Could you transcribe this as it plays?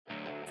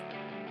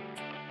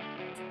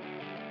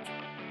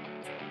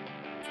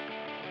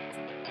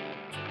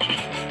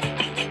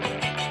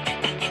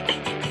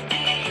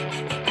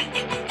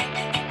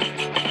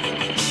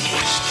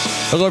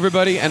Hello,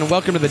 everybody, and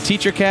welcome to the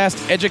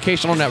TeacherCast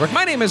Educational Network.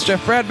 My name is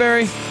Jeff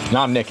Bradbury. And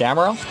I'm Nick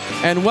Amaral.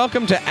 And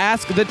welcome to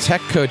Ask the Tech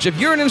Coach. If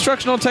you're an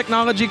instructional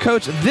technology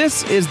coach,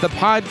 this is the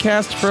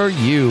podcast for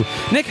you.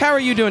 Nick, how are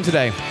you doing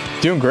today?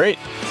 Doing great.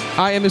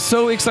 I am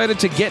so excited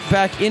to get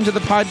back into the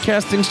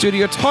podcasting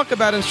studio, talk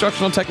about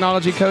instructional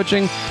technology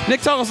coaching.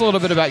 Nick, tell us a little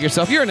bit about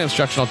yourself. You're an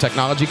instructional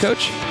technology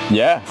coach.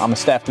 Yeah, I'm a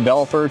staff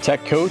developer,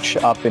 tech coach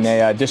up in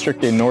a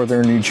district in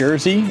northern New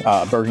Jersey,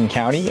 Bergen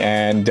County.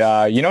 And,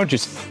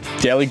 just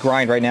daily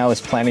grind right now is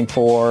planning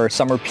for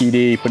summer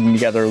PD, putting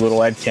together a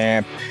little ed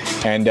camp,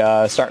 and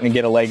starting to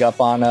get a leg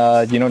up on,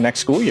 next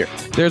school year.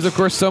 There's, of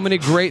course, so many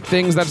great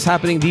things that's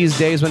happening these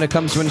days when it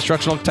comes to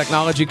instructional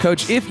technology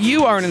coach. If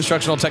you are an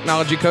instructional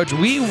technology coach,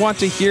 we want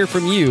to hear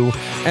from you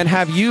and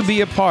have you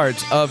be a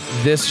part of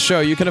this show.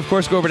 You can, of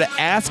course, go over to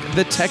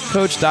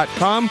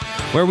askthetechcoach.com,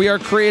 where we are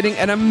creating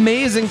an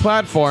amazing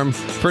platform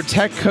for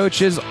tech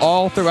coaches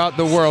all throughout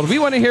the world. We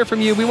want to hear from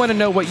you. We want to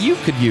know what you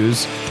could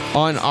use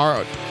on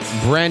our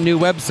brand new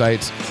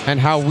website and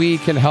how we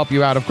can help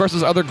you out. Of course,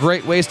 there's other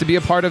great ways to be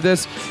a part of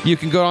this. You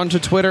can go onto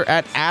Twitter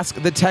at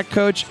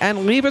AskTheTechCoach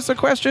and leave us a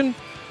question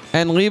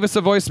and leave us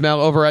a voicemail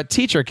over at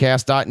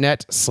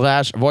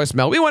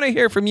teachercast.net/voicemail. We want to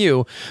hear from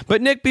you.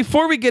 But Nick,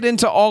 before we get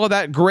into all of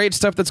that great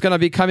stuff that's going to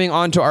be coming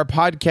onto our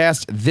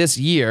podcast this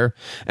year,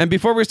 and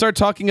before we start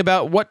talking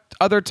about what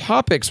other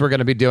topics we're going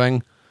to be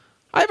doing,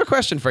 I have a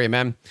question for you,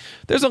 man.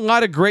 There's a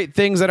lot of great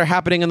things that are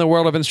happening in the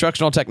world of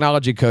instructional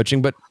technology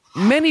coaching, but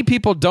many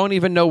people don't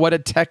even know what a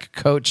tech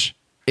coach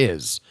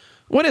is.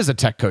 What is a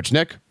tech coach,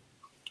 Nick?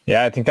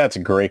 Yeah, I think that's a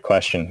great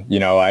question.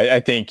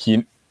 I think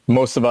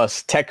most of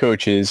us tech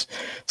coaches,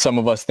 some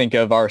of us think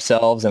of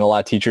ourselves and a lot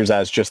of teachers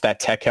as just that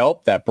tech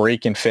help, that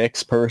break and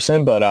fix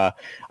person. But I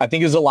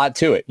think there's a lot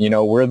to it.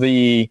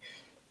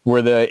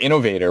 We're the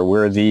innovator.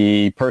 We're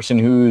the person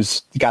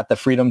who's got the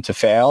freedom to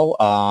fail.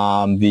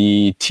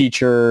 The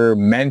teacher,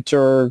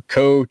 mentor,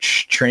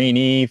 coach,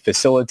 trainee,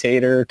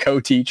 facilitator,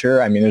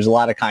 co-teacher. I mean, there's a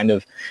lot of kind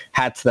of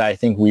hats that I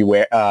think we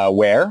wear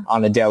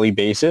on a daily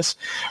basis.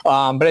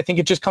 But I think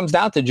it just comes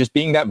down to just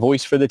being that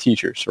voice for the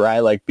teachers,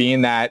 right? Like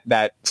being that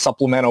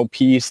supplemental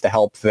piece to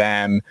help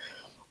them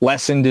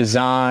lesson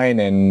design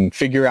and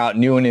figure out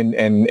new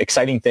and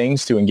exciting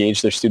things to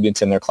engage their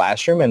students in their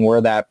classroom. And we're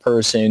that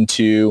person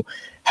to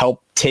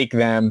help take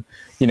them,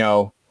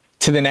 to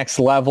the next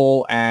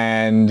level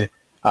and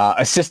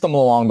assist them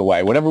along the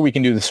way. Whatever we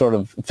can do to sort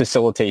of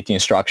facilitate the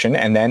instruction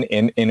and then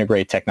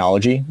integrate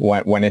technology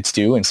when it's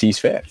due and sees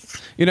fit.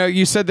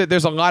 You said that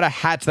there's a lot of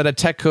hats that a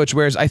tech coach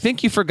wears. I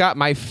think you forgot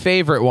my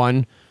favorite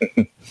one,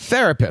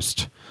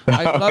 therapist.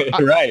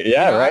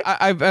 Right.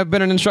 I've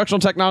been an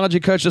instructional technology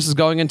coach. This is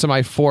going into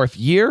my 4th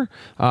year.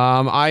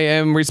 I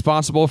am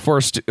responsible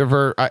for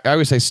I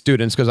always say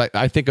students because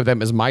I think of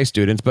them as my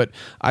students, but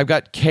I've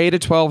got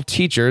K-12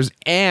 teachers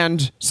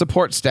and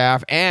support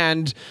staff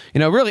and,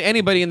 really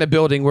anybody in the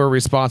building we're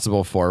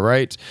responsible for,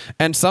 right?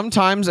 And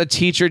sometimes a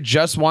teacher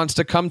just wants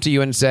to come to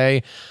you and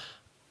say,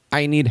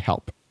 I need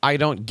help. I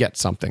don't get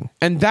something.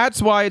 And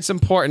that's why it's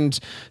important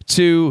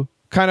to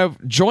kind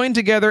of join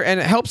together and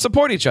help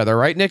support each other,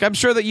 right, Nick? I'm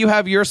sure that you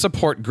have your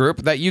support group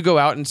that you go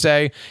out and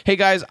say, hey,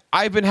 guys,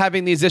 I've been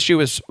having these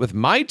issues with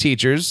my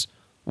teachers.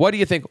 What do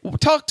you think?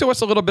 Talk to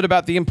us a little bit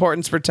about the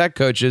importance for tech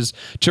coaches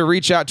to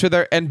reach out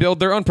to and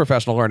build their own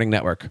professional learning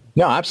network.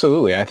 No,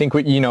 absolutely. I think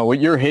what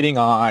you're hitting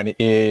on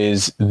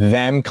is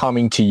them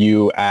coming to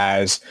you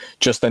as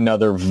just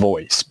another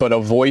voice, but a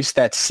voice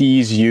that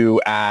sees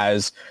you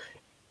as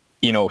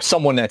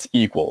someone that's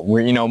equal.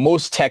 We're,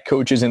 most tech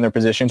coaches in their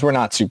positions, we're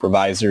not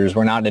supervisors,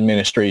 we're not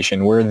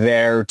administration. We're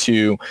there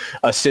to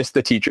assist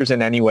the teachers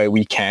in any way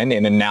we can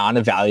in a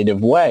non-evaluative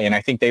way. And I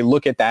think they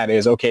look at that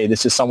as, okay,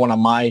 this is someone on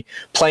my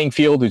playing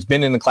field who's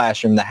been in the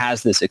classroom that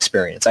has this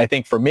experience. I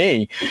think for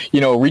me,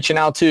 reaching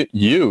out to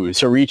you,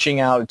 so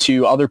reaching out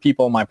to other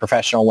people in my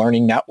professional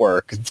learning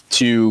network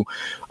to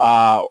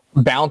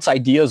bounce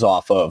ideas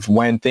off of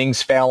when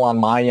things fail on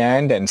my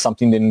end and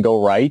something didn't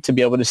go right, to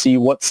be able to see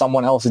what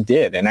someone else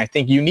did. And I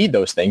think you need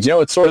those things.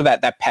 It's sort of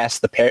that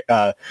past the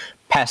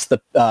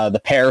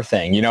pair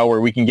thing,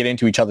 where we can get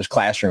into each other's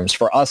classrooms.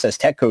 For us as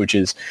tech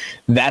coaches,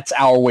 that's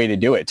our way to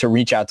do it, to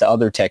reach out to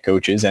other tech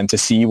coaches and to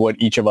see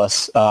what each of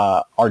us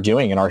are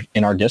doing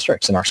in our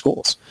districts, in our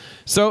schools.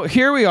 So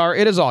here we are.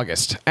 It is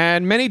August,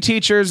 and many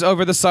teachers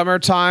over the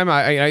summertime,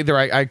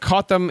 I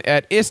caught them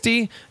at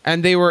ISTE,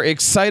 and they were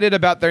excited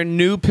about their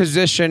new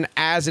position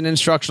as an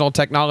instructional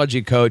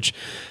technology coach.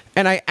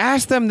 And I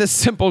asked them this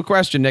simple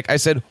question, Nick. I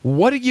said,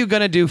 what are you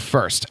going to do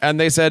first? And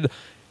they said,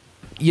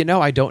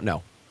 I don't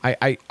know.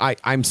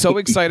 I'm so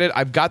excited.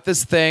 I've got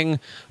this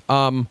thing.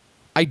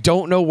 I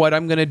don't know what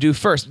I'm going to do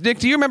first. Nick,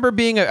 do you remember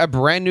being a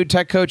brand new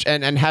tech coach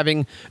and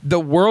having the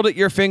world at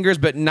your fingers,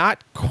 but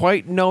not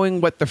quite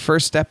knowing what the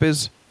first step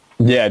is?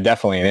 Yeah,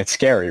 definitely. And it's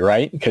scary,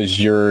 right? Because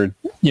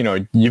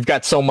you've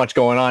got so much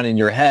going on in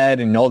your head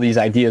and all these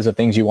ideas of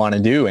things you want to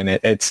do. And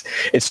it's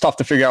tough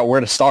to figure out where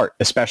to start,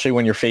 especially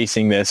when you're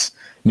facing this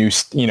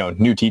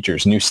new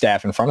teachers, new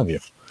staff in front of you.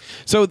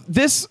 So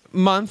this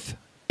month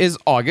is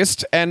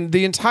August, and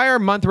the entire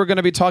month we're going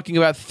to be talking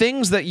about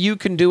things that you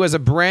can do as a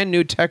brand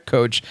new tech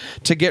coach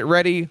to get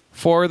ready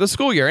for the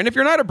school year. And if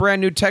you're not a brand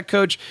new tech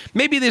coach,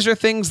 maybe these are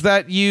things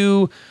that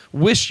you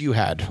wish you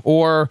had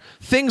or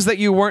things that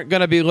you weren't going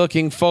to be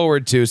looking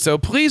forward to. So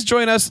please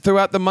join us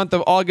throughout the month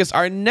of August.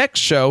 Our next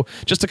show,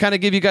 just to kind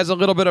of give you guys a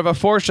little bit of a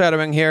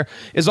foreshadowing here,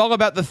 is all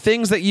about the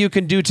things that you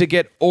can do to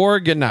get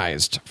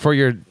organized for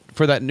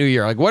that new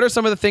year. Like, what are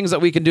some of the things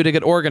that we can do to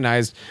get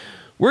organized?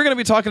 We're going to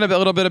be talking a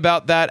little bit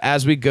about that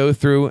as we go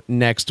through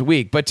next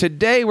week. But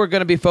today we're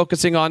going to be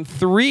focusing on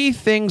 3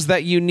 things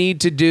that you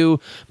need to do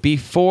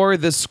before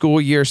the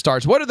school year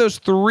starts. What are those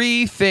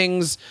 3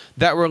 things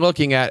that we're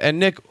looking at? And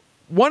Nick,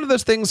 one of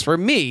those things for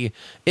me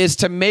is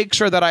to make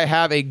sure that I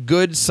have a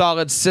good,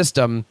 solid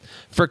system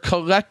for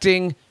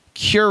collecting,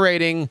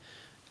 curating,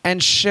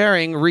 and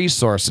sharing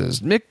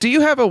resources. Nick, do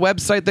you have a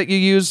website that you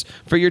use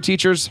for your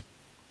teachers?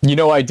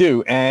 I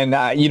do. And,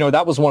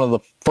 that was one of the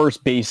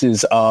first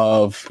bases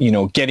of,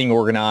 getting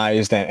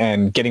organized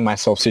and getting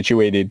myself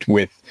situated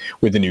with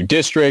the new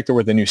district or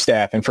with the new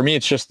staff. And for me,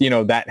 it's just,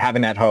 that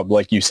having that hub,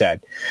 like you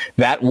said,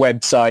 that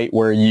website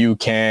where you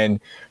can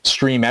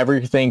stream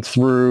everything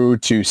through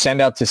to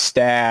send out to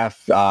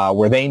staff,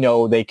 where they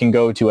know they can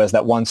go to as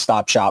that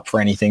one-stop shop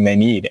for anything they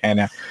need.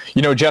 And,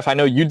 Jeff, I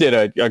know you did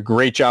a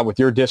great job with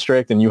your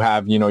district, and you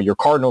have, your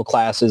Cardinal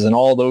classes and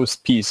all those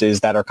pieces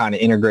that are kind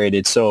of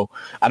integrated. So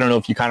I don't know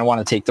if you kind of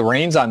want to take the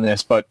reins on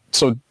this, but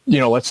so,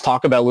 let's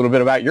talk about a little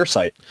bit about your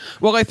site.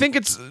 Well, I think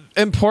it's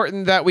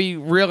important that we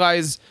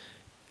realize,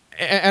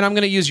 and I'm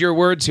going to use your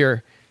words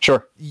here.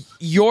 Sure.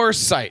 Your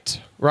site,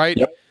 right?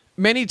 Yep.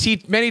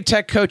 Many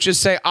tech coaches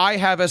say, I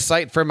have a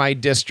site for my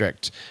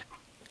district.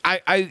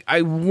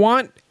 I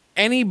want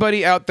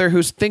anybody out there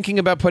who's thinking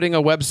about putting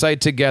a website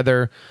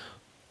together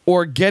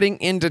or getting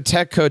into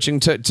tech coaching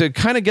to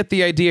kind of get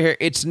the idea here.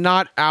 It's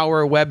not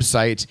our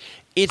website.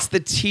 It's the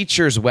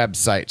teacher's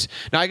website.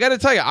 Now, I got to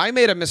tell you, I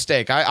made a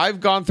mistake.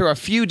 I've gone through a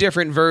few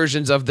different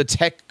versions of the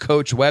Tech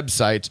Coach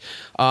website.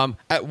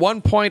 At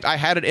one point, I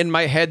had it in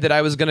my head that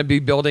I was going to be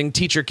building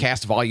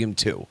TeacherCast Volume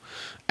 2.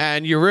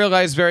 And you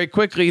realize very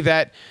quickly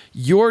that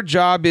your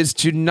job is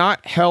to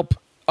not help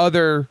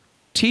other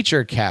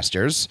teacher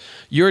casters.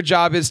 Your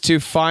job is to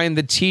find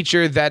the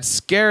teacher that's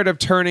scared of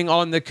turning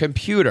on the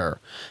computer.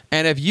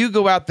 And if you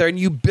go out there and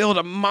you build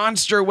a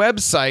monster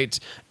website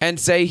and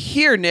say,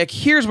 here, Nick,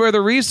 here's where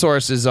the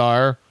resources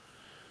are,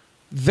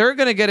 they're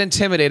going to get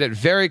intimidated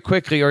very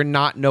quickly or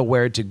not know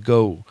where to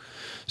go.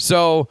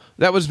 So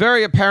that was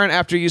very apparent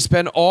after you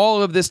spend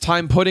all of this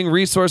time putting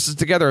resources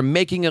together and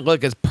making it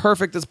look as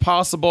perfect as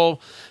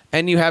possible,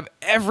 and you have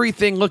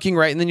everything looking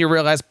right, and then you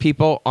realize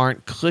people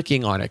aren't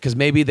clicking on it because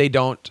maybe they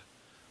don't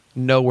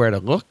know where to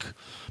look.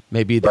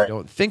 Maybe they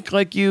don't think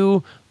like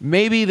you.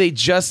 Maybe they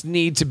just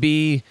need to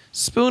be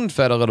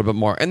spoon-fed a little bit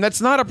more. And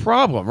that's not a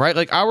problem, right?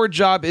 Like, our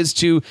job is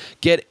to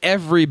get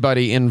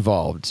everybody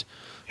involved,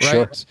 right?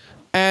 Sure.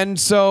 And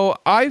so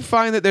I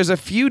find that there's a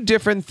few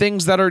different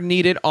things that are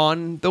needed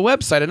on the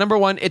website. And number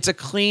one, it's a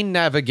clean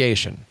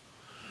navigation,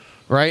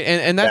 right?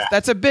 And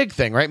that's a big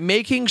thing, right?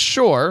 Making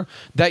sure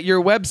that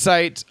your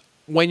website,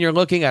 when you're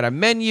looking at a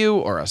menu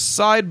or a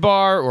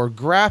sidebar or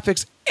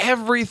graphics,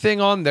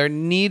 everything on there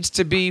needs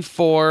to be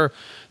for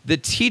the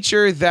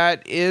teacher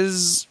that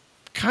is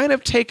kind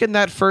of taking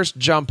that first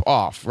jump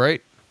off,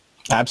 right?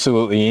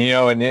 Absolutely.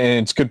 And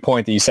it's a good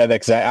point that you said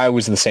that, because I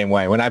was the same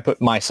way. When I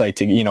put my site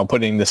to,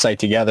 putting the site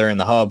together in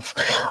the hub,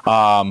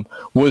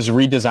 was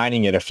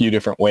redesigning it a few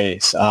different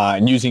ways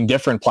and using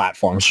different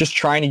platforms, just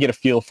trying to get a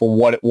feel for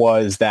what it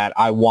was that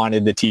I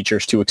wanted the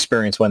teachers to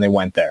experience when they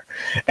went there.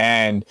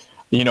 And,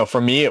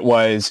 for me, it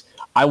was,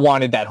 I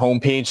wanted that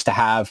homepage to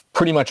have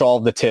pretty much all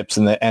of the tips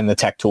and the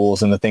tech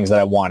tools and the things that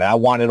I wanted. I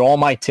wanted all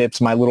my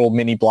tips, my little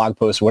mini blog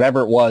posts,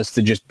 whatever it was,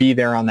 to just be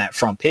there on that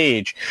front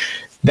page,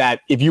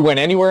 that if you went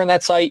anywhere on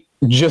that site,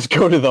 just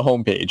go to the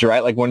homepage,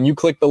 right? Like, when you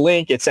click the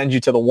link, it sends you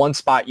to the one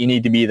spot you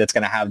need to be that's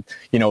going to have,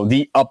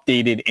 the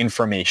updated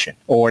information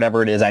or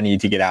whatever it is I need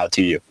to get out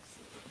to you.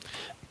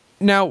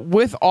 Now,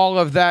 with all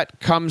of that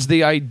comes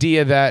the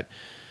idea that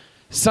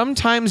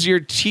sometimes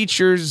your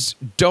teachers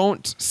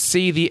don't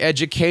see the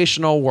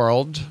educational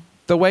world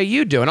the way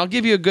you do. And I'll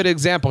give you a good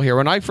example here.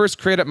 When I first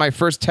created my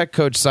first Tech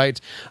Coach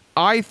site,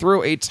 I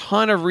threw a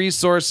ton of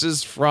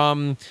resources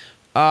from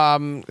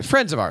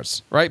friends of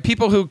ours, right?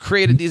 People who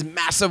created these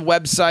massive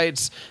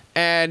websites,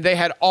 and they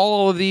had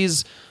all of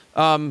these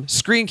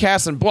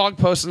screencasts and blog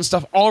posts and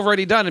stuff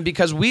already done. And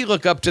because we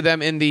look up to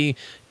them in the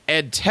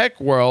ed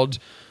tech world,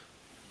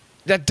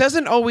 that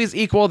doesn't always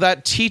equal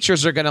that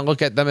teachers are going to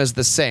look at them as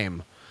the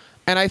same.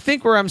 And I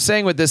think where I'm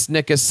saying with this,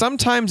 Nick, is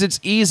sometimes it's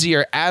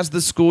easier as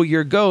the school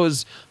year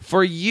goes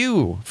for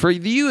you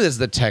as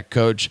the tech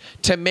coach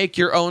to make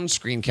your own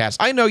screencast.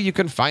 I know you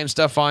can find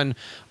stuff on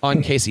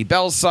Casey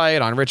Bell's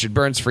site, on Richard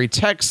Burns' free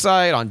tech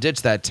site, on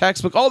Ditch That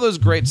Textbook, all those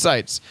great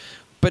sites.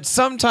 But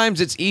sometimes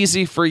it's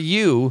easy for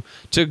you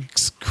to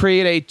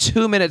create a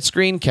 2-minute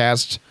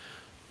screencast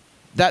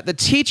that the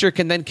teacher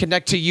can then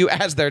connect to you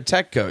as their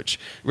tech coach,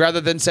 rather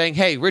than saying,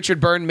 hey, Richard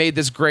Byrne made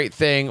this great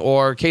thing,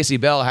 or Casey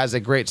Bell has a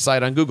great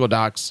site on Google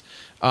Docs.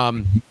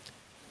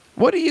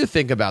 What do you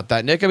think about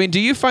that, Nick? I mean, do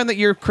you find that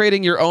you're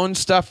creating your own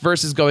stuff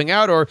versus going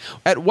out? Or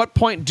at what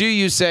point do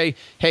you say,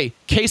 hey,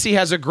 Casey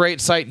has a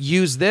great site,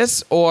 use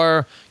this?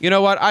 Or, you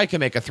know what, I can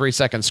make a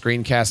 3-second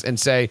screencast and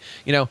say,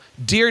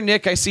 dear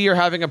Nick, I see you're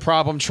having a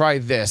problem, try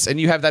this. And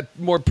you have that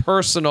more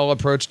personal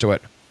approach to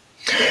it.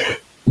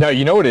 No,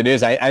 you know what it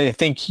is? I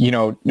think,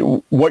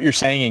 what you're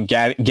saying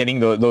and getting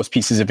those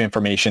pieces of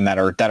information that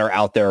are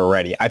out there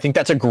already. I think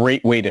that's a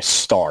great way to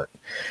start.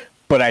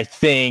 But I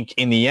think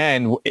in the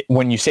end,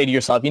 when you say to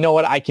yourself, you know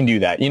what, I can do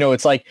that.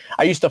 It's like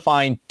I used to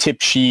find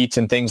tip sheets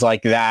and things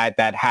like that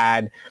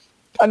had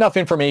enough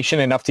information,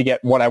 enough to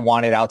get what I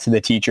wanted out to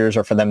the teachers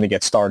or for them to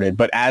get started.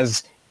 But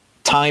as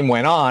time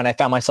went on, I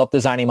found myself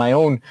designing my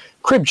own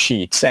crib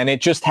sheets, and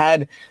it just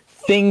had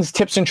things,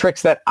 tips and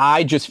tricks that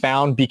I just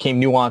found became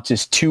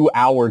nuances to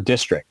our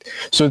district.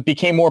 So it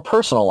became more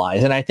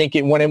personalized. And I think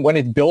when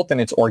it's built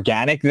and it's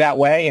organic that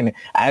way, and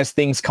as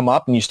things come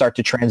up and you start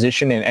to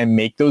transition and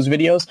make those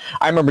videos,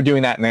 I remember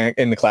doing that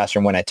in the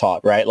classroom when I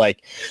taught, right?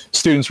 Like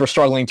students were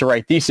struggling to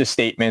write thesis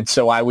statements.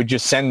 So I would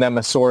just send them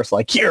a source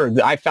like, here,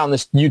 I found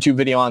this YouTube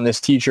video on this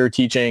teacher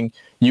teaching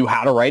you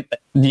how to write,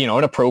 an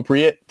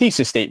appropriate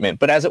thesis statement.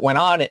 But as it went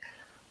on,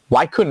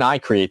 why couldn't I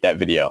create that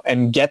video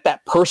and get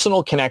that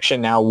personal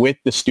connection now with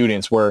the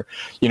students where,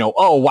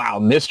 oh, wow,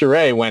 Mr.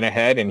 A went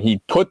ahead and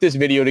he put this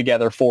video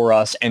together for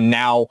us. And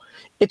now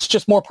it's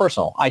just more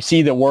personal. I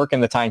see the work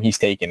and the time he's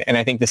taken. And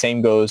I think the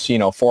same goes,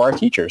 for our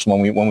teachers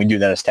when we do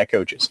that as tech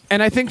coaches.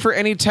 And I think for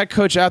any tech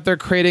coach out there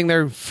creating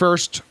their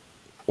first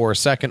or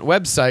second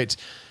website,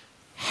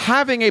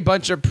 having a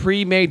bunch of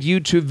pre-made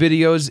YouTube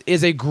videos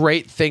is a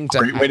great thing to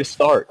Great way to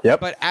start. Yep.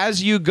 But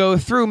as you go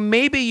through,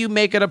 maybe you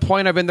make it a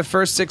point of in the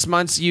first 6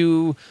 months,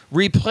 you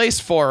replace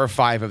 4 or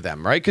 5 of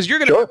them, right? Because you're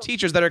going to have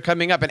teachers that are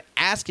coming up and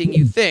asking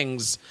you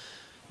things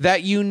that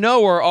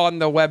are on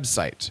the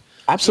website.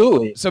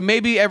 Absolutely. So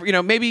maybe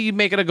maybe you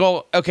make it a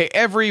goal. Okay,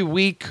 every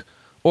week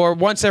or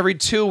once every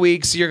 2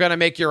 weeks, you're going to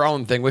make your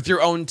own thing with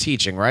your own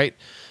teaching, right?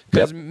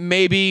 Because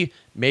maybe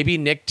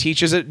Nick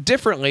teaches it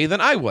differently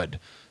than I would.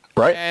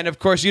 Right. And of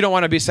course, you don't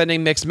want to be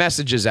sending mixed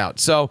messages out.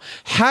 So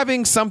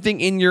having something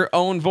in your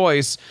own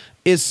voice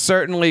is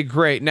certainly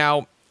great.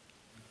 Now,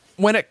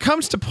 when it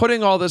comes to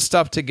putting all this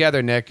stuff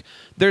together, Nick,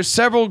 there's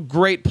several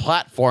great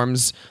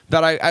platforms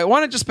that I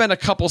wanted to spend a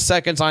couple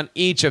seconds on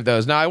each of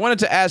those. Now, I wanted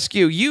to ask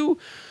you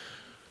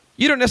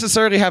don't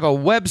necessarily have a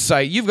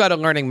website. You've got a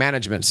learning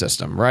management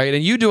system, right?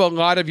 And you do a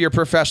lot of your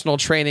professional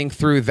training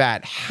through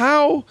that.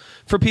 How,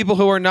 for people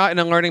who are not in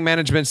a learning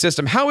management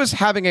system, how is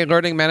having a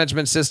learning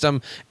management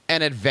system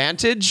an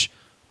advantage?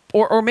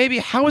 Or maybe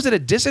how is it a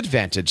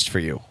disadvantage for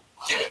you?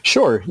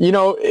 Sure.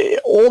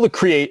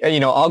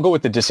 I'll go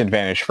with the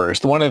disadvantage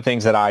first. One of the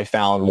things that I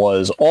found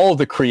was all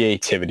the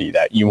creativity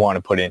that you want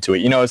to put into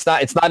it.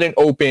 It's not an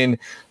open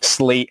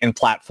slate and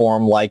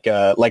platform like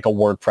a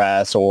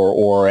WordPress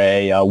or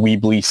a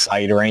Weebly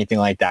site or anything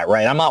like that,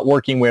 right? I'm not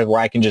working with where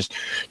I can just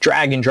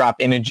drag and drop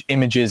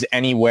images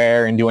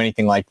anywhere and do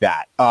anything like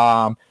that.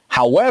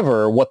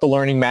 However, what the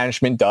learning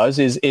management does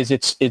is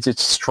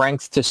its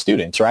strength to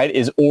students, right?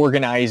 Is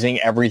organizing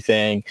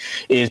everything,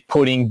 is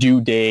putting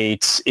due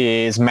dates,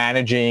 is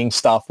managing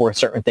stuff where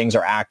certain things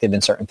are active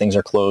and certain things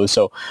are closed.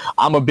 So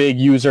I'm a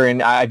big user,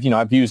 and I've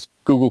used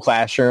Google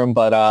Classroom,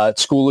 but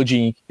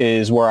Schoology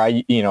is where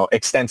I,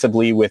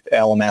 extensively with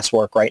LMS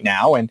work right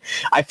now. And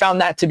I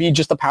found that to be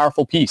just a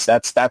powerful piece.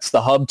 That's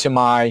the hub to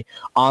my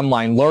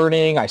online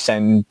learning. I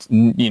send,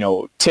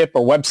 tip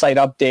or website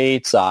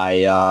updates.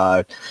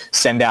 I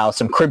send out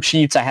some crib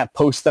sheets I have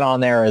posted on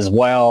there as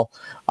well.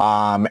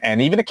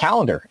 And even a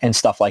calendar and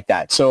stuff like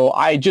that. So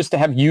I just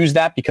have used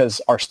that because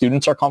our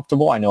students are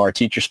comfortable. I know our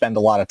teachers spend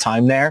a lot of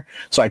time there.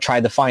 So I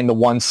tried to find the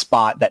one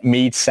spot that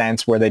made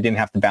sense where they didn't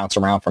have to bounce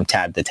around from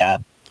tab to tab.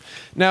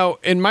 Now,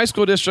 in my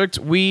school district,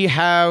 we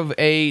have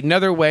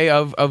another way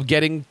of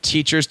getting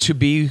teachers to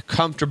be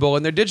comfortable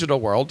in their digital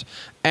world,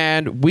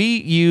 and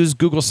we use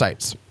Google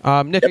Sites.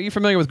 Nick, are you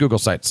familiar with Google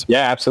Sites?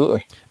 Yeah,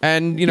 absolutely.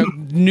 And,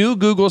 new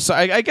Google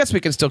Sites, I guess we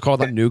can still call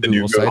them new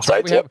Google Sites.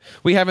 Right?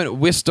 We haven't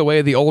whisked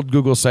away the old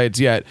Google Sites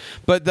yet,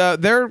 but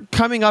they're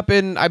coming up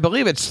in, I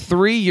believe it's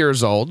 3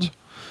 years old,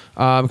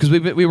 because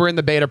we were in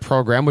the beta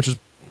program, which was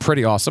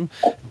pretty awesome.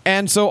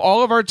 And so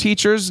all of our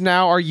teachers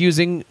now are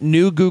using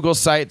new Google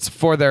Sites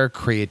for their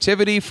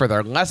creativity, for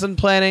their lesson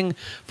planning,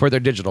 for their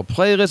digital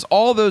playlists,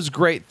 all those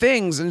great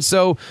things. And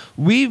so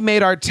we've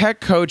made our tech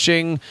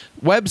coaching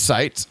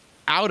websites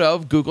out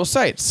of Google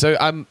Sites. So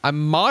I'm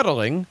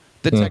modeling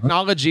the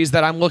technologies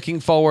that I'm looking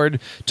forward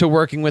to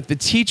working with the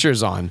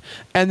teachers on.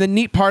 And the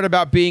neat part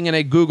about being in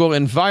a Google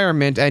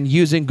environment and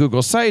using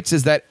Google Sites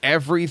is that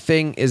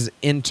everything is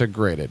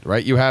integrated,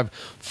 right? You have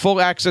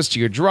full access to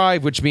your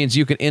Drive, which means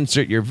you can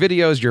insert your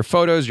videos, your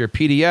photos, your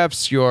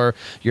PDFs,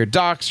 your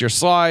docs, your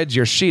slides,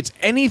 your sheets.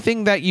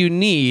 Anything that you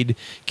need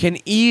can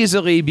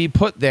easily be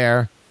put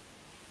there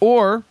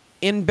or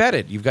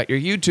embedded. You've got your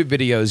YouTube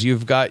videos,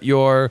 you've got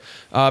your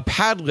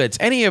Padlets,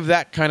 any of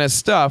that kind of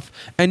stuff,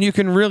 and you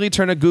can really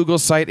turn a Google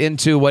site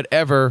into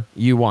whatever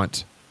you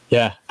want.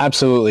 Yeah,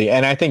 absolutely.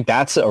 And I think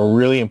that's a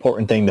really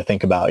important thing to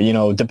think about. You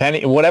know,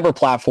 depending whatever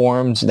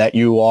platforms that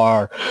you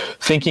are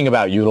thinking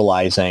about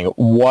utilizing,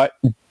 what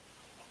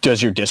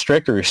does your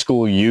district or your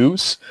school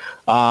use?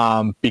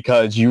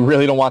 Because you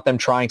really don't want them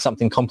trying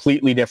something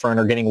completely different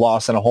or getting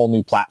lost in a whole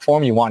new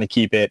platform. You want to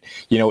keep it,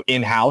 you know,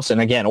 in-house. And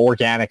again,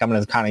 organic, I'm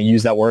going to kind of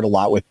use that word a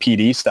lot with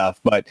PD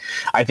stuff, but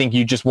I think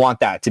you just want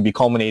that to be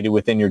culminated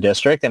within your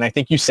district. And I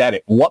think you said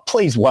it, what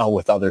plays well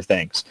with other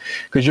things?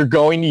 Because you're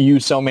going to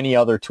use so many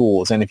other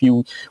tools. And if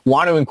you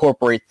want to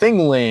incorporate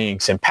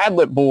ThingLinks and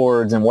Padlet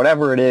boards and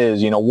whatever it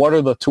is, you know, what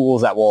are the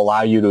tools that will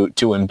allow you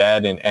to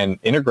embed and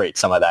integrate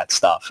some of that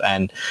stuff?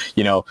 And,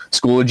 you know,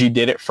 Schoology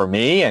did it for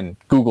me, and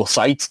Google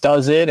Sites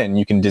does it, and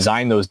you can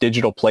design those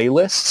digital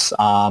playlists,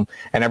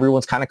 and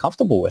everyone's kind of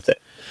comfortable with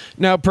it.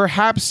 Now,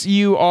 perhaps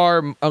you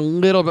are a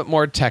little bit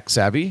more tech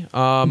savvy.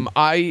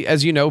 I,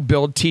 as you know,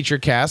 build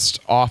TeacherCast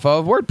off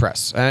of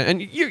WordPress.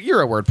 And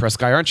you're a WordPress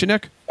guy, aren't you,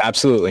 Nick?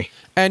 Absolutely.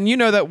 And you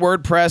know that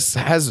WordPress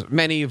has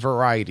many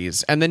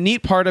varieties. And the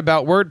neat part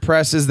about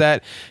WordPress is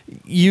that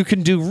you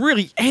can do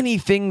really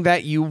anything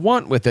that you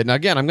want with it. Now,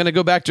 again, I'm going to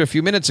go back to a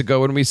few minutes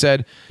ago when we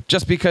said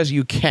just because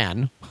you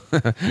can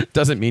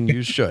doesn't mean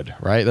you should,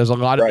 right? There's a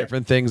lot of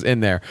different things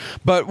in there.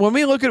 But when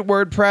we look at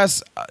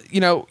WordPress,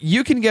 you know,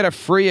 you can get a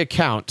free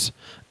account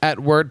at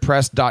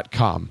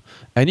WordPress.com,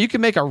 and you can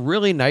make a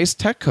really nice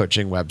tech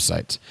coaching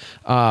website.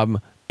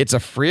 It's a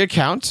free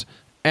account,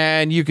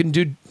 and you can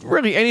do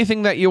really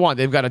anything that you want.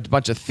 They've got a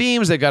bunch of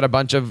themes. They've got a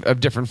bunch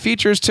of different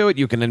features to it.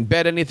 You can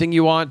embed anything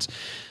you want.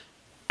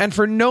 And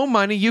for no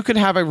money, you can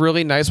have a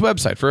really nice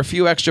website. For a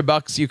few extra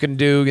bucks, you can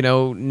do, you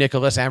know,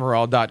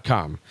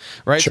 nicholasamarall.com,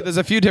 right? Sure. So there's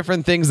a few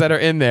different things that are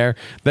in there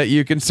that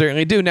you can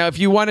certainly do. Now, if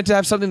you wanted to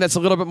have something that's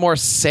a little bit more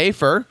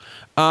safer,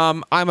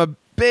 I'm a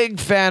big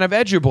fan of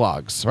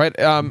EduBlogs, right?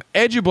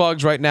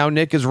 EduBlogs right now,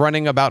 Nick, is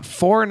running about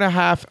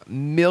 4.5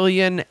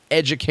 million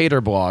educator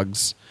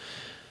blogs.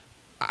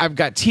 I've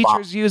got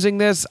teachers using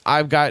this.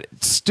 I've got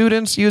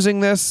students using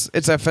this.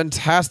 It's a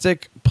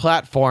fantastic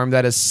platform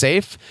that is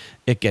safe.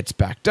 It gets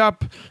backed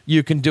up.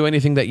 You can do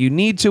anything that you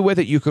need to with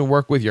it. You can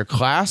work with your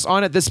class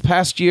on it. This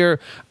past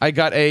year, I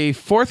got a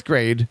 4th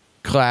grade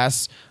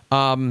class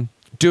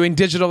doing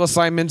digital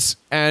assignments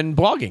and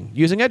blogging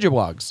using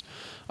EduBlogs.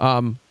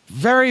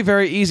 Very,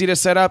 very easy to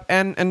set up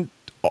and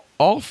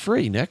all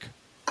free, Nick.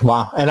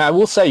 Wow. And I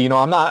will say, you know,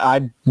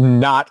 I'm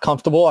not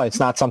comfortable. It's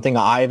not something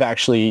I've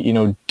actually, you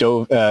know,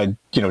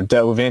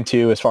 dove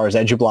into as far as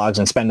EduBlogs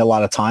and spend a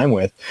lot of time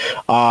with.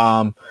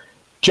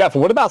 Jeff,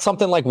 what about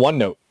something like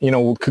OneNote? You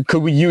know, could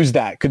we use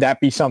that? Could that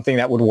be something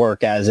that would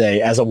work as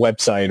a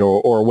website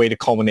or a way to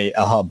culminate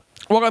a hub?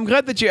 Well, I'm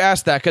glad that you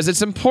asked that, because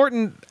it's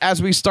important as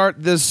we start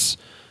this,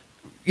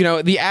 you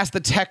know, the Ask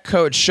the Tech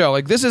Coach show.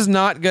 Like, this is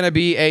not going to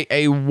be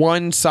a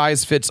one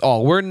size fits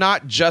all. We're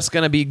not just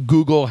going to be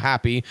Google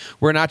happy.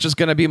 We're not just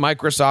going to be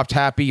Microsoft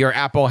happy or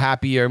Apple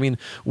happy. I mean,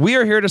 we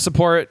are here to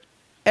support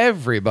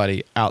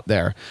everybody out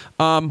there.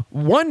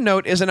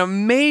 OneNote is an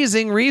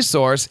amazing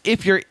resource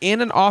if you're in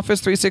an Office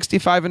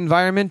 365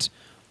 environment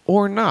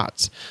or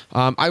not.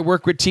 I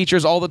work with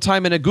teachers all the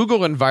time in a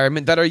Google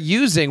environment that are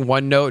using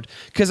OneNote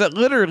because it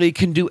literally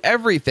can do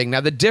everything.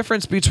 Now, the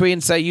difference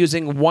between, say,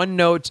 using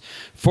OneNote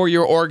for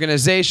your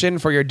organization,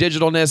 for your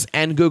digitalness,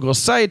 and Google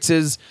Sites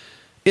is,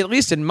 at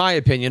least in my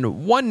opinion,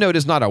 OneNote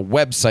is not a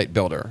website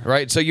builder,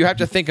 right? So you have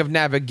to think of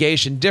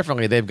navigation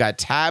differently. They've got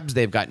tabs,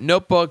 they've got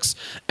notebooks,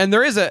 and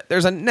there's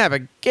a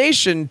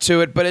navigation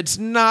to it, but it's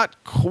not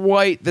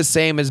quite the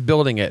same as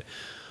building it.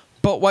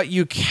 But what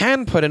you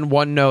can put in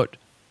OneNote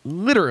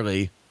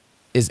literally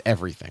is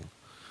everything,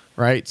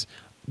 right?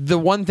 The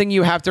one thing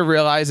you have to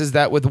realize is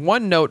that with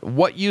OneNote,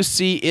 what you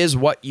see is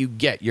what you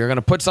get. You're going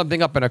to put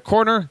something up in a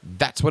corner,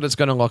 that's what it's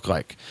going to look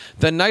like.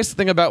 The nice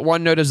thing about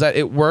OneNote is that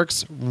it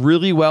works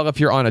really well if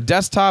you're on a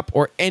desktop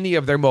or any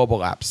of their mobile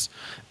apps.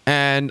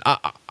 And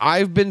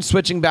I've been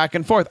switching back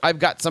and forth. I've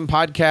got some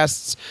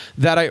podcasts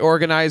that I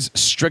organize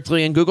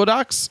strictly in Google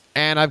Docs,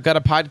 and I've got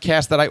a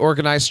podcast that I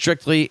organize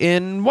strictly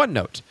in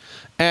OneNote.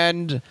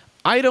 And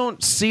I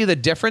don't see the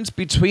difference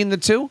between the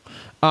two.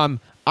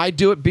 I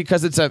do it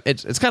because it's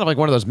kind of like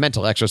one of those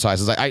mental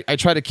exercises. I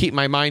try to keep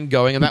my mind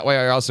going, and that way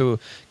I also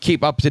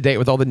keep up to date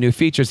with all the new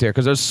features here,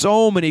 because there's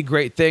so many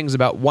great things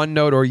about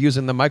OneNote or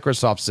using the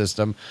Microsoft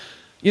system.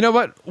 You know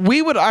what?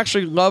 We would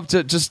actually love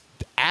to just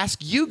ask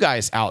you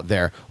guys out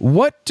there,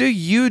 what do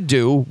you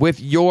do with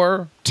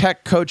your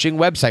tech coaching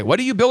website? What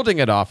are you building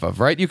it off of,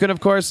 right? You can,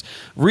 of course,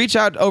 reach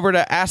out over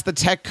to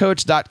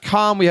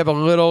askthetechcoach.com. We have a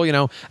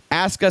little,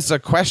 ask us a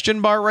question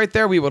bar right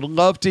there. We would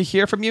love to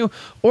hear from you.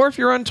 Or if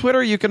you're on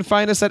Twitter, you can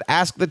find us at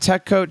Ask the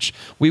Tech Coach.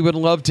 We would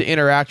love to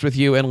interact with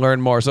you and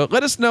learn more. So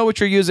let us know what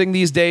you're using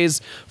these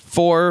days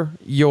for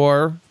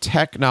your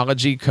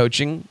technology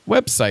coaching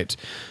website.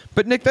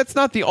 But Nick, that's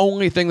not the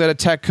only thing that a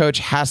tech coach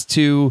has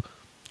to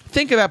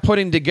think about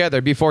putting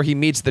together before he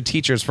meets the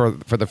teachers for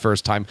the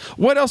first time.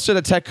 What else should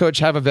a tech coach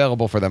have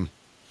available for them?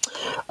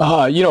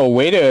 A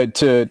way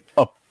to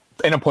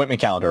an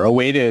appointment calendar, a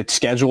way to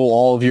schedule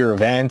all of your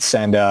events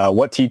and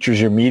what teachers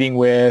you're meeting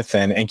with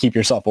and keep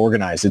yourself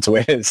organized. It's a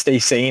way to stay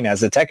sane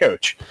as a tech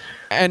coach.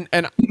 And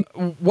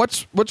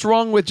what's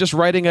wrong with just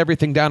writing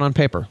everything down on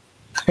paper?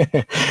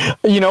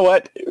 You know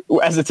what?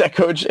 As a tech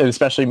coach, and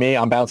especially me,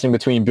 I'm bouncing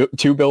between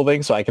two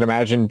buildings. So I can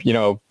imagine,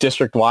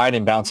 district wide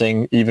and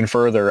bouncing even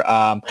further.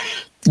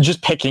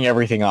 Just picking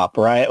everything up,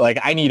 right? Like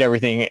I need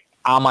everything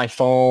on my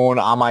phone,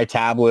 on my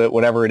tablet,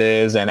 whatever it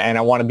is. And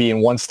I want to be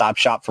in one-stop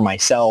shop for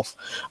myself.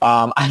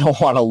 I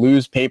don't want to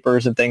lose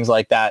papers and things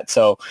like that.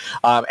 So,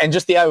 and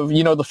just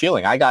the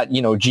feeling I got,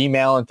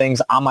 Gmail and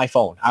things on my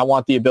phone. I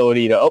want the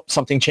ability to,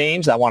 something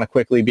changed. I want to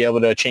quickly be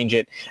able to change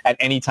it at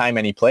any time,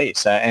 any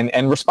place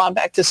and respond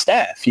back to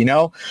staff.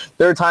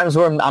 There are times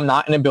where I'm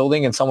not in a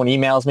building and someone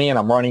emails me and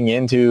I'm running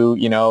into,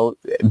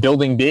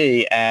 building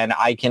B and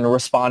I can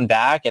respond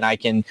back and I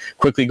can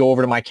quickly go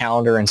over to my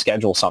calendar and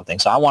schedule something.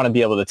 So I want to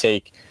be able to take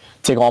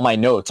all my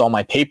notes, all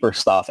my paper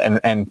stuff,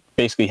 and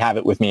basically have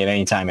it with me at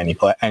any time,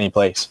 any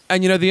place.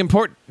 And the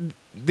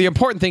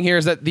important thing here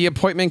is that the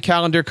appointment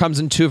calendar comes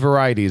in two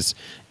varieties.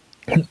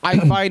 I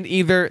find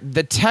either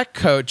the tech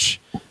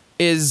coach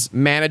is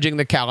managing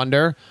the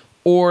calendar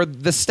or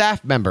the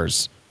staff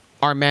members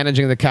are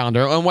managing the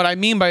calendar. And what I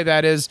mean by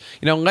that is,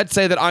 let's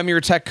say that I'm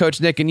your tech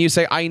coach, Nick, and you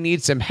say, I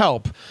need some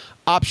help.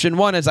 Option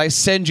one is I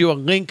send you a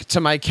link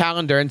to my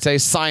calendar and say,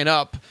 sign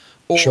up.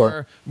 Or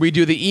sure. We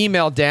do the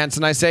email dance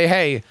and I say,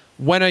 hey,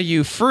 when are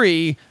you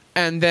free?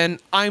 And then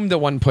I'm the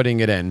one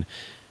putting it in.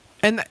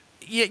 And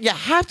you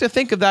have to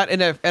think of that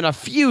in a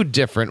few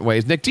different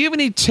ways. Nick, do you have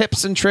any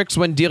tips and tricks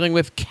when dealing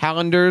with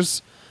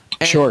calendars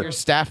and Sure. your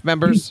staff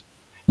members?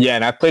 Yeah,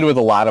 and I've played with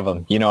a lot of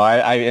them.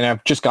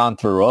 I've just gone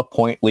through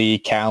Appointly,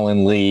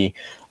 Calendly,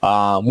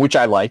 which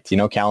I liked.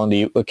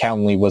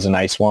 Calendly was a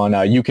nice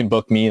one. You Can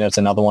Book Me, that's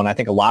another one. I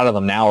think a lot of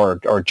them now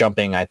are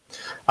jumping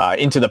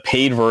into the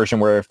paid version,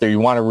 where if you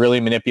want to really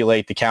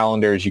manipulate the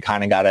calendars, you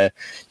kind of gotta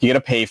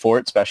pay for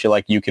it, especially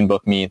like You Can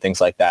Book Me and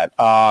things like that.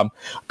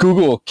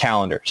 Google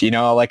Calendars,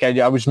 like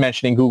I was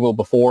mentioning Google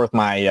before with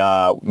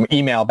my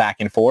email back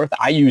and forth.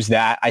 I use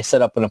that. I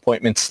set up an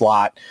appointment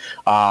slot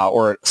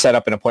or set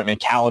up an appointment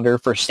calendar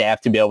for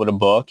staff to be able to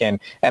book, and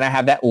I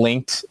have that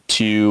linked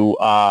to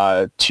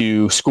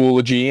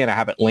Schoology, and I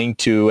have it linked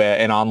to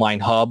an online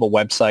hub, a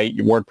website,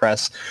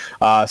 WordPress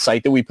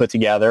site that we put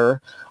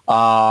together.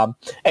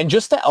 And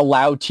just to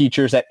allow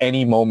teachers at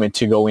any moment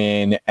to go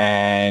in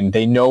and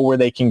they know where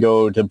they can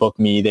go to book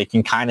me. They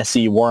can kind of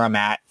see where I'm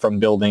at from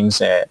buildings,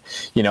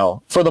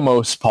 for the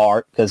most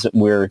part, because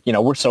we're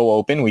so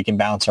open, we can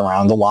bounce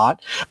around a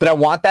lot. But I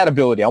want that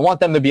ability. I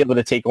want them to be able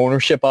to take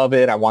ownership of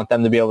it. I want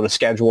them to be able to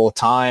schedule a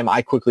time.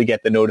 I quickly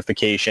get the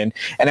notification.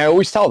 And I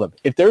always tell them,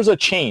 if there's a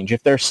change,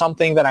 if there's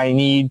something that I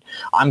need,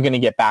 I'm going to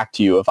get back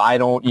to you. If I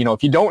don't,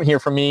 if you don't hear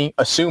from me,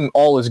 assume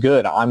all is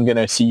good. I'm going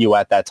to see you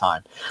at that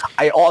time.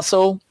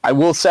 I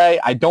will say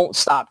I don't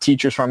stop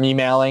teachers from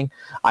emailing.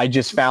 I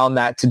just found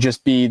that to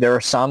just be, there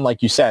are some,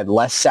 like you said,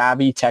 less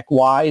savvy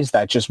tech-wise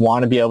that just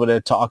want to be able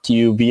to talk to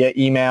you via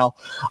email.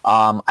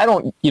 I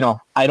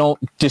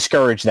don't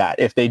discourage that.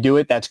 If they do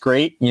it, that's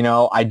great.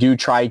 I do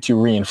try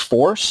to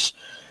reinforce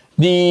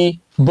the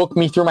book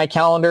me through my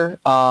calendar,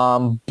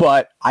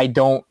 but I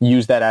don't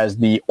use that as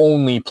the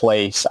only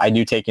place. I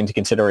do take into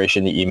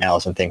consideration the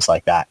emails and things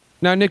like that.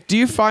 Now, Nick, do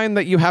you find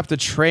that you have to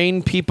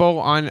train people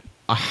on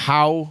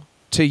how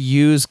to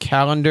use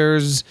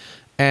calendars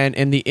and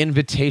in the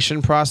invitation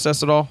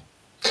process at all?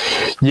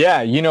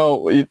 Yeah,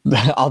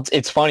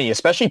 it's funny,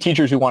 especially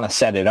teachers who want to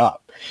set it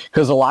up,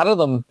 because a lot of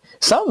them,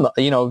 some,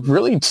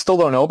 really still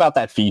don't know about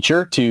that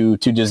feature to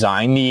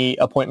design the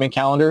appointment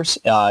calendars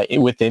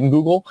within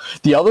Google.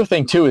 The other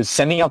thing too is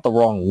sending out the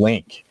wrong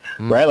link,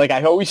 right? Like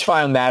I always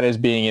found that as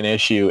being an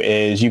issue.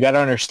 Is you got to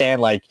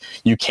understand, like,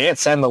 you can't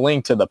send the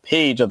link to the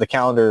page of the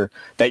calendar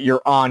that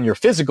you're on your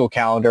physical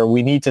calendar.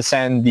 We need to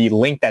send the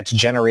link that's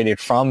generated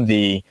from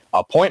the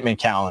appointment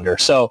calendar.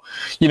 So,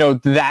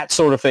 that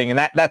sort of thing, and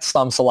that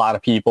stumps a lot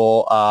of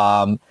people.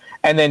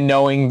 And then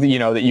knowing,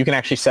 that you can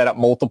actually set up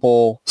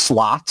multiple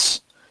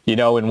slots,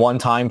 in one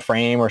time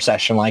frame or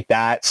session like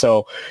that.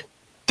 So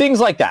things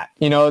like that,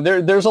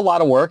 there's a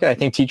lot of work, and I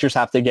think teachers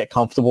have to get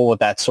comfortable with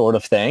that sort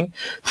of thing.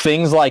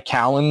 Things like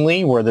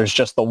Calendly, where there's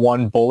just the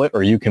one bullet,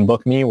 or You Can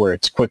Book Me, where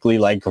it's quickly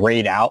like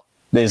grayed out,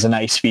 is a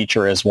nice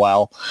feature as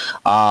well.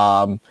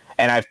 And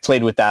I've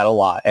played with that a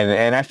lot,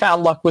 and I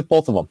found luck with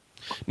both of them.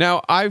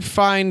 Now, I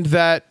find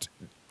that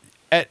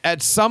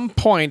at some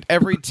point,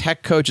 every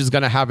tech coach is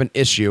going to have an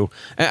issue.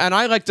 And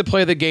I like to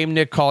play the game,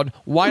 Nick, called,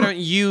 why don't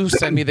you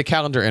send me the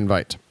calendar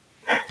invite?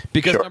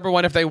 Because number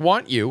one, if they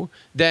want you,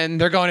 then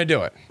they're going to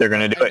do it. They're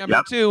going to do it.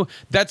 Number two,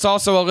 that's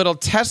also a little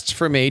test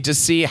for me to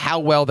see how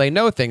well they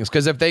know things.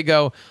 Because if they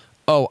go,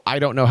 oh, I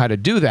don't know how to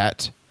do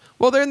that,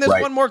 well, then there's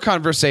one more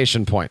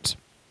conversation point.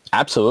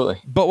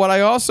 Absolutely. But what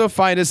I also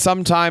find is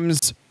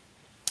sometimes,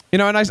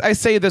 and I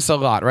say this a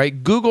lot,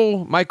 right?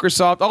 Google,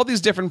 Microsoft, all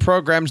these different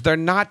programs, they're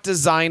not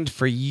designed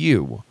for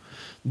you.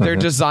 They're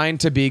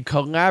designed to be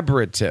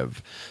collaborative.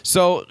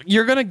 So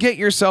you're going to get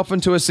yourself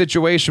into a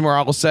situation where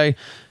I'll say,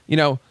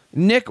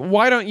 Nick,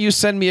 why don't you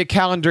send me a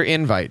calendar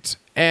invite?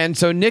 And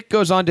so Nick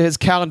goes onto his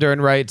calendar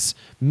and writes,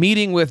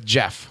 meeting with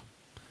Jeff,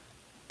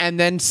 and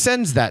then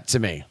sends that to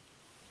me.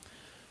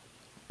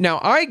 Now,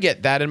 I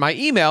get that in my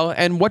email,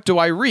 and what do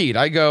I read?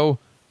 I go,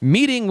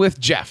 meeting with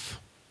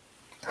Jeff.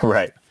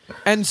 Right.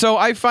 And so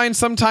I find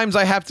sometimes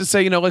I have to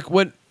say,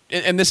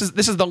 and this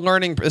is the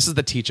learning, this is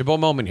the teachable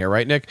moment here,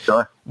 right, Nick?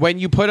 Sure. When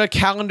you put a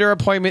calendar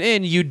appointment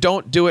in, you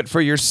don't do it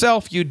for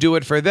yourself, you do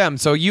it for them.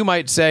 So you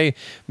might say,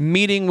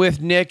 meeting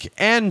with Nick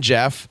and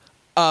Jeff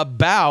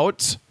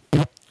about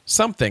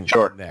something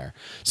in there.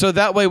 So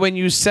that way, when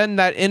you send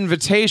that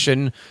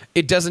invitation,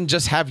 it doesn't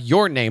just have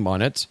your name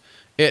on it.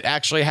 It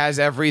actually has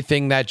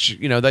everything that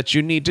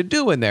you need to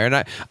do in there.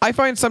 And I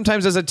find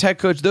sometimes as a tech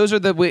coach, those are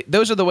the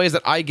ways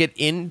that I get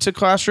into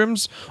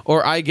classrooms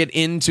or I get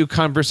into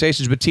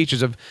conversations with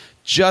teachers of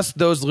just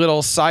those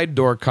little side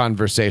door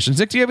conversations.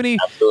 Nick, do you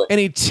have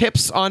any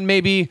tips on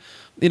maybe,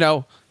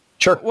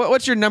 Sure.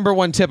 What's your number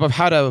one tip of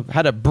how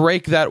to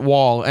break that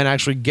wall and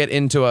actually get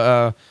into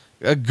a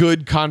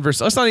good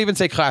conversation? Let's not even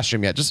say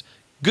classroom yet, just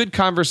good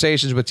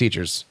conversations with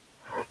teachers.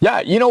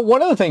 Yeah,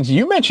 one of the things,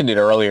 you mentioned it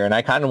earlier, and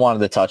I kind of wanted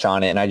to touch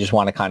on it, and I just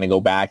want to kind of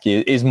go back,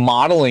 is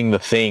modeling the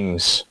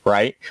things,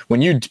 right?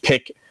 When you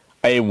pick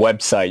a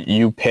website,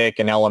 you pick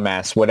an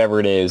LMS, whatever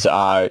it is,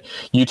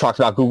 you talked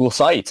about Google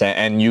Sites,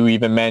 and you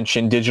even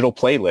mentioned digital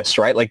playlists,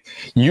 right? Like,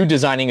 you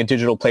designing a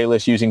digital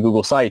playlist using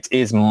Google Sites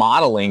is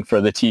modeling for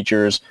the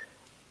teachers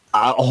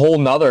a whole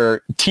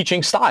nother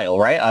teaching style,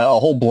 right? A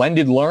whole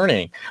blended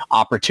learning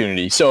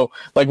opportunity. So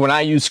like when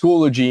I use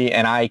Schoology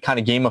and I kind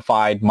of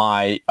gamified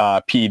my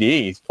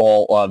PD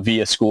all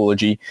via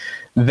Schoology,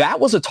 that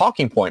was a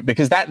talking point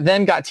because that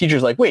then got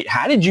teachers like, wait,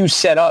 how did you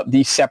set up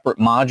these separate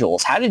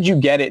modules? How did you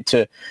get it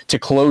to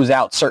close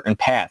out certain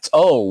paths?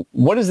 Oh,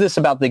 what is this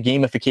about the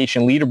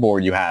gamification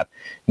leaderboard you have?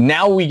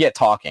 Now we get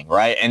talking,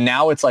 right? And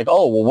now it's like,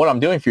 oh, well, what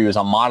I'm doing for you is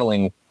I'm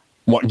modeling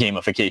what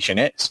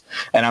gamification is.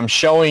 And I'm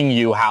showing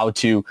you how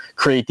to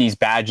create these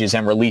badges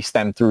and release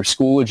them through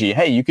Schoology.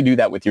 Hey, you could do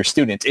that with your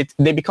students.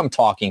 They become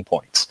talking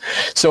points.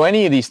 So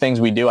any of these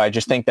things we do, I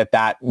just think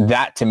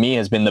that to me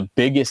has been the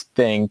biggest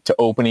thing to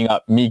opening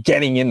up me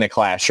getting in the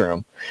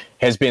classroom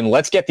has been,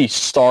 let's get these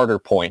starter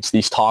points,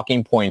 these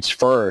talking points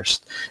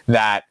first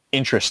that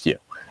interest you.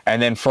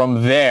 And then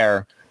from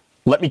there,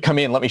 let me come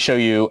in, let me show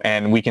you,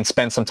 and we can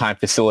spend some time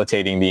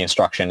facilitating the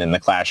instruction in the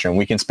classroom.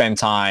 We can spend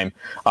time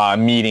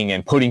meeting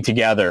and putting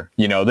together,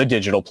 the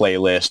digital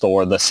playlist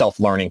or the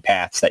self-learning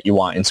paths that you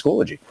want in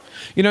Schoology.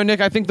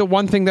 Nick, I think the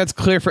one thing that's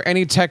clear for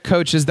any tech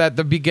coach is that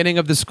the beginning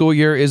of the school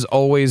year is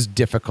always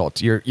difficult.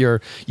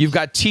 You've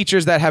got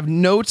teachers that have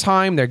no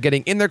time. They're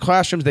getting in their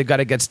classrooms. They've got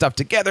to get stuff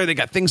together. They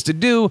got things to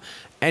do.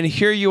 And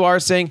here you are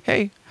saying,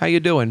 hey, how you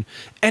doing?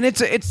 And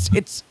it's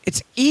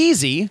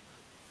easy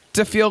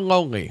to feel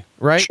lonely,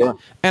 right? Sure.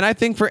 And I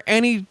think for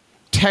any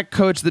tech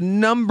coach, the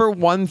number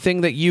one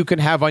thing that you can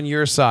have on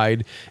your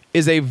side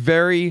is a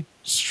very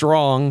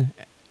strong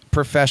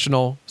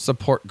professional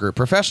support group,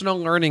 professional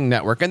learning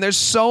network. And there's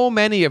so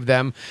many of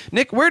them.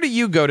 Nick, where do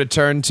you go to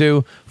turn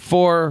to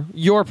for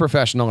your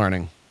professional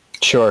learning?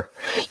 Sure.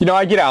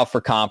 I get out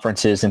for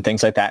conferences and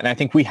things like that, and I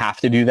think we have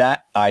to do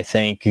that. I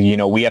think,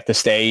 we have to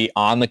stay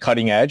on the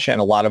cutting edge, and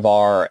a lot of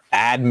our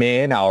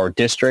admin, our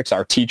districts,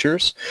 our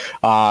teachers,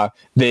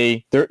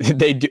 they do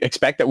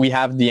expect that we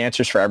have the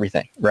answers for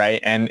everything, right?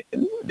 And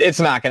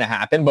it's not going to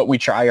happen, but we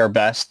try our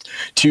best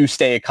to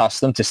stay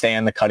accustomed, to stay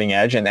on the cutting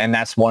edge, and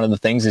that's one of the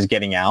things is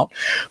getting out.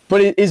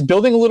 But it is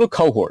building a little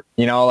cohort.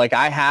 Like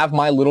I have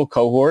my little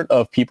cohort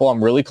of people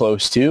I'm really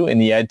close to in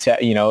the ed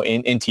tech,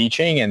 in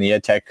teaching and the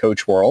ed tech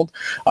coach world.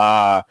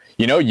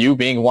 You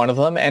being one of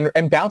them,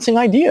 and bouncing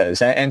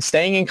ideas and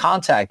staying in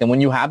contact. And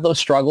when you have those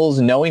struggles,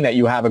 knowing that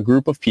you have a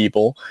group of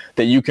people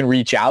that you can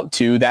reach out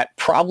to that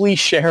probably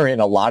share in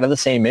a lot of the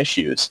same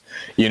issues,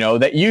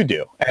 that you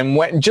do. And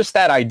when just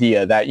that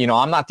idea that,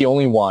 I'm not the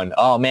only one.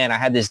 Oh man, I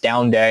had this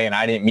down day and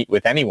I didn't meet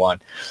with anyone.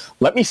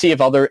 Let me see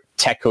if other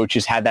tech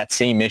coaches had that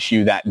same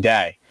issue that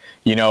day.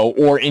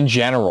 Or in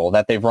general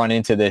that they've run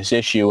into this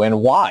issue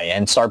and why,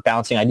 and start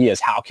bouncing ideas.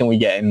 How can we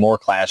get in more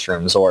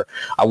classrooms? Or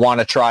I want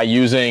to try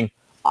using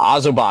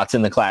Ozobots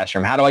in the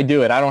classroom. How do I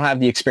do it? I don't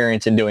have the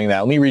experience in doing that.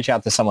 Let me reach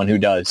out to someone who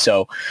does.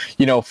 So,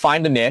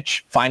 find a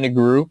niche, find a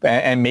group,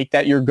 and make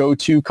that your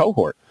go-to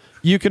cohort.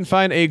 You can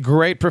find a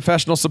great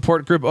professional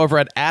support group over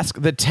at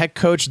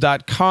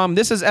askthetechcoach.com.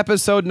 This is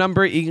episode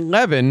number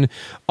 11.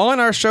 On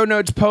our show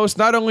notes post,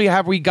 not only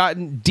have we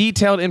gotten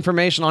detailed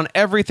information on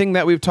everything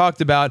that we've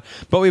talked about,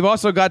 but we've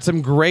also got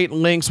some great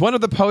links. One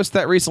of the posts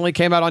that recently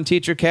came out on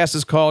TeacherCast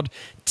is called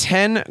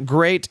 10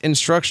 Great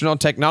Instructional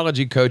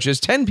Technology Coaches,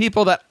 10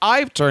 people that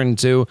I've turned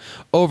to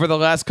over the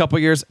last couple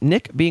years,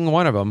 Nick being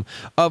one of them,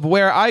 of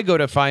where I go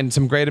to find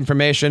some great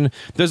information.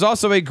 There's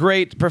also a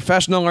great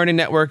professional learning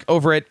network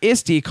over at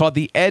ISTE called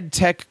the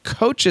EdTech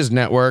Coaches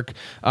Network.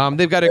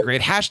 They've got a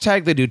great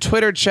hashtag. They do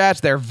Twitter chats.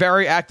 They're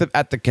very active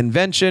at the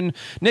convention.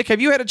 Nick,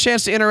 have you had a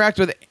chance to interact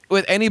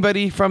with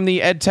anybody from the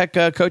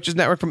EdTech Coaches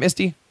Network from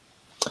ISTE?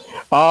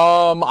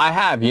 I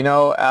have,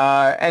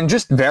 and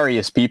just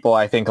various people.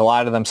 I think a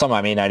lot of them, some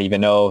I may not even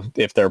know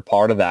if they're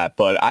part of that,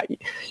 but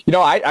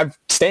I've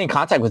stayed in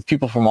contact with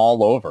people from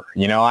all over.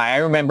 I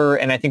remember,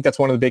 and I think that's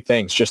one of the big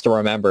things just to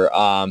remember.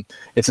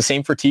 It's the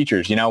same for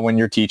teachers, when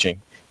you're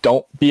teaching.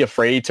 Don't be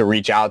afraid to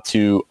reach out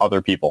to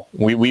other people.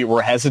 We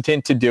were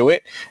hesitant to do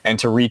it and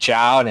to reach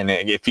out, and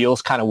it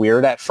feels kind of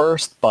weird at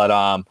first, but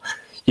I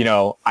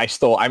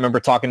remember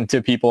talking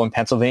to people in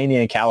Pennsylvania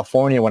and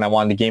California when I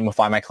wanted to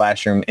gamify my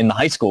classroom in the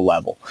high school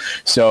level.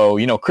 So,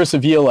 Chris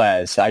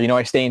Aviles,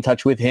 I stay in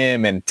touch with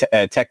him and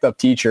Tech Up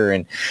Teacher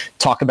and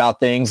talk about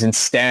things in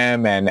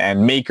STEM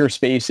and maker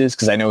spaces,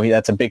 because I know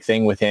that's a big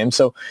thing with him.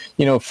 So,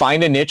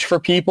 find a niche for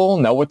people,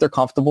 know what they're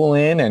comfortable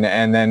in,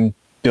 and then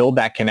build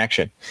that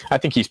connection. I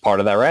think he's part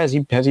of that, right?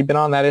 Has he been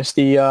on that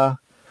ISTE?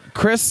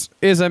 Chris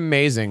is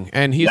amazing,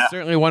 and he's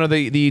certainly one of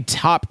the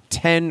top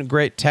 10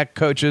 great tech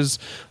coaches,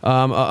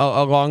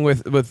 along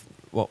with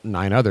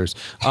 9 others.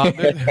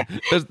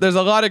 There's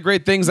a lot of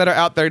great things that are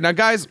out there. Now,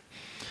 guys,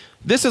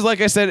 this is,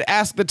 like I said,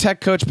 Ask the Tech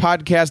Coach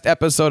podcast,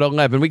 episode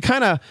 11. We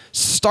kind of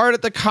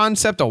started the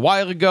concept a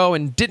while ago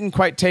and didn't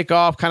quite take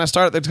off, kind of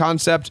started the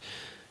concept.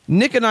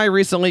 Nick and I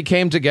recently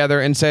came together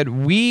and said,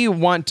 we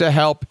want to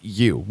help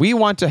you. We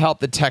want to help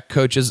the tech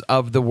coaches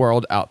of the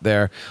world out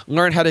there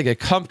learn how to get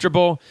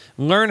comfortable,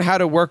 learn how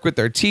to work with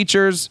their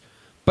teachers,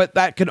 but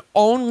that can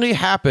only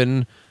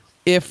happen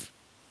if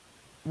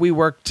we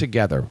work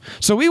together.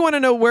 So we want to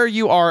know where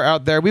you are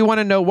out there. We want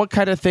to know what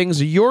kind of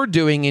things you're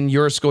doing in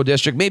your school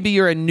district. Maybe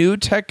you're a new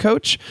tech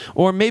coach,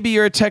 or maybe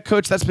you're a tech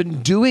coach that's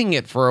been doing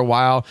it for a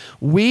while.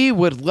 We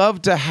would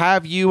love to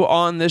have you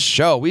on this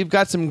show. We've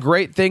got some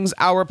great things.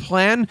 Our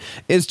plan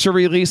is to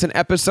release an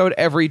episode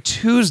every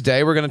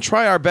Tuesday. We're going to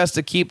try our best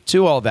to keep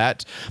to all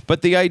that.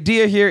 But the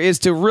idea here is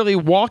to really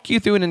walk you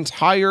through an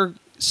entire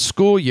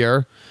school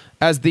year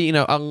as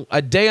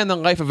a day in the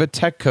life of a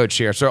tech coach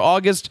here. So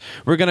August,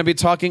 we're going to be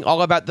talking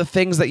all about the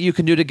things that you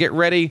can do to get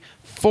ready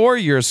for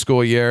your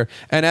school year.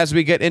 And as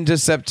we get into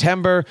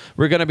September,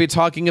 we're going to be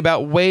talking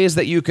about ways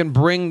that you can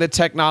bring the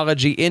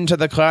technology into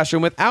the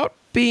classroom without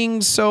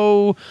being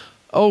so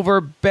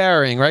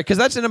overbearing, right? Because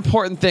that's an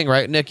important thing,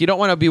 right, Nick? You don't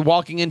want to be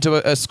walking into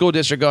a school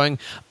district going,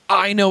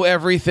 I know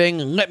everything,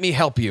 let me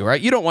help you,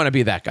 right? You don't want to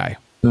be that guy.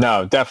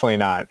 No, definitely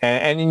not.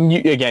 And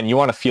you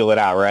want to feel it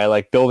out, right?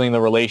 Like building the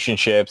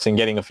relationships and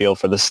getting a feel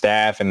for the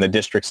staff and the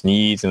district's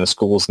needs and the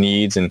school's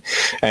needs.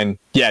 And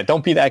yeah,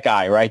 don't be that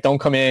guy, right? Don't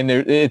come in.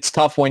 It's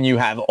tough when you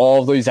have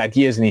all of these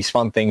ideas and these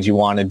fun things you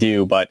want to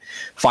do, but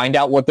find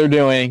out what they're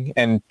doing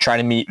and try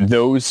to meet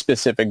those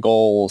specific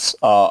goals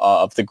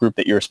of the group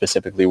that you're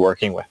specifically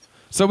working with.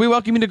 So we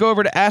welcome you to go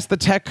over to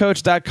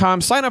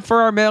askthetechcoach.com. Sign up for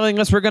our mailing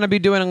list. We're going to be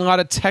doing a lot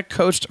of tech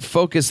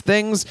coach-focused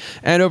things,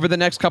 and over the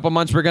next couple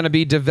months, we're going to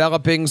be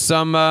developing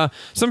some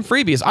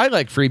freebies. I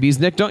like freebies,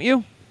 Nick, don't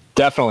you?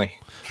 Definitely.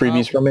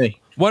 Freebies for me.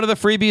 One of the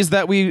freebies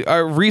that we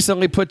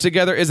recently put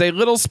together is a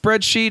little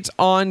spreadsheet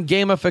on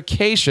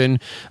gamification,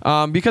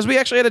 because we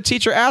actually had a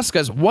teacher ask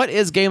us, what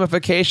is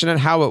gamification and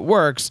how it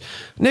works?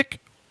 Nick,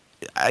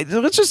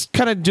 let's just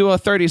kind of do a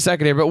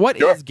 30-second here, but what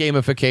is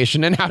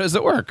gamification and how does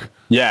it work?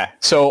 Yeah.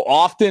 So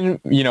often,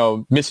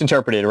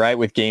 misinterpreted, right,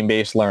 with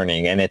game-based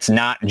learning. And it's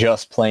not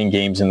just playing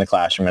games in the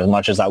classroom, as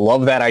much as I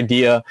love that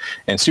idea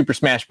and Super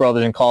Smash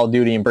Brothers and Call of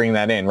Duty and bringing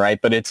that in,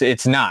 right? But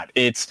it's not.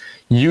 It's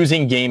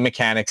using game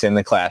mechanics in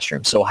the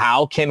classroom. So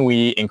how can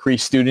we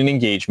increase student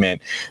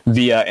engagement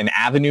via an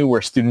avenue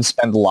where students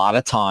spend a lot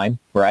of time,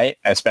 right?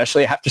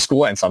 Especially after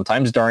school and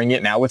sometimes during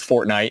it, now with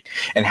Fortnite.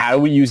 And how do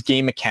we use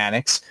game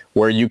mechanics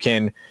where you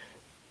can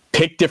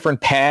pick different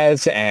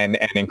paths and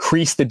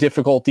increase the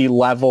difficulty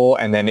level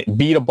and then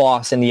beat a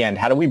boss in the end?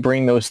 How do we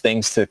bring those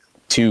things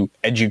to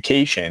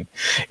education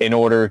in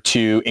order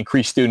to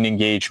increase student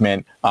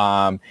engagement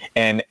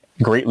and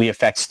greatly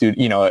affect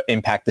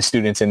impact the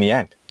students in the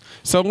end?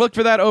 So look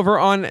for that over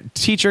on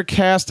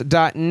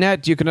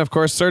teachercast.net. You can, of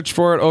course, search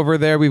for it over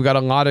there. We've got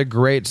a lot of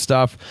great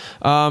stuff.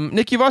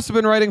 Nick, you've also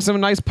been writing some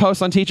nice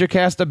posts on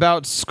TeacherCast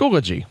about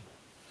Schoology.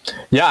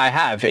 Yeah, I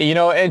have.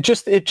 It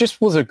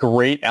just was a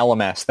great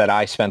LMS that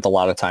I spent a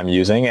lot of time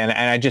using, and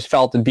I just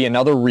felt it'd be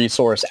another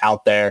resource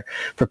out there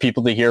for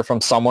people to hear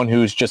from someone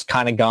who's just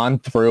kind of gone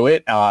through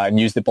it and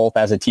used it both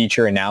as a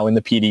teacher and now in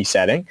the PD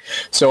setting.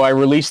 So I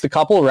released a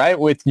couple, right,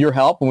 with your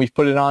help, and we've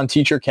put it on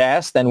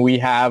TeacherCast. And we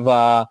have,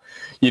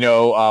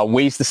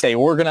 ways to stay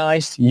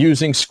organized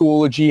using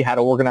Schoology, how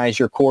to organize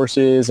your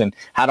courses, and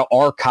how to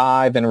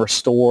archive and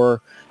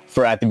restore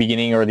for at the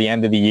beginning or the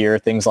end of the year,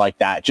 things like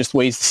that. Just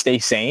ways to stay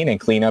sane and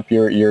clean up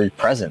your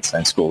presence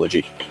in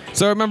Schoology.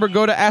 So remember,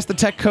 go to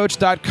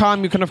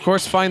AskTheTechCoach.com. You can, of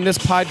course, find this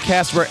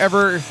podcast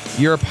wherever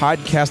your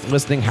podcast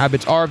listening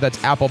habits are.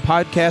 That's Apple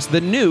Podcasts,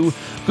 the new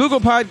Google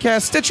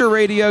Podcasts, Stitcher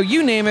Radio,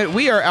 you name it.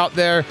 We are out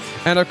there.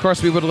 And, of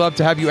course, we would love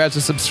to have you as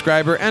a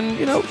subscriber. And,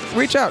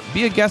 reach out.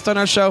 Be a guest on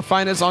our show.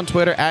 Find us on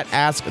Twitter at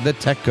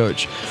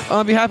AskTheTechCoach.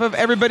 On behalf of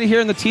everybody here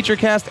in the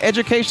TeacherCast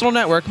Educational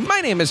Network,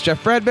 my name is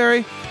Jeff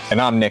Bradbury.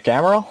 And I'm Nick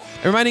Amaral.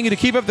 Reminding you to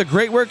keep up the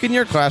great work in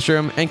your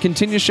classroom and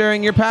continue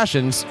sharing your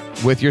passions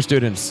with your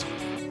students.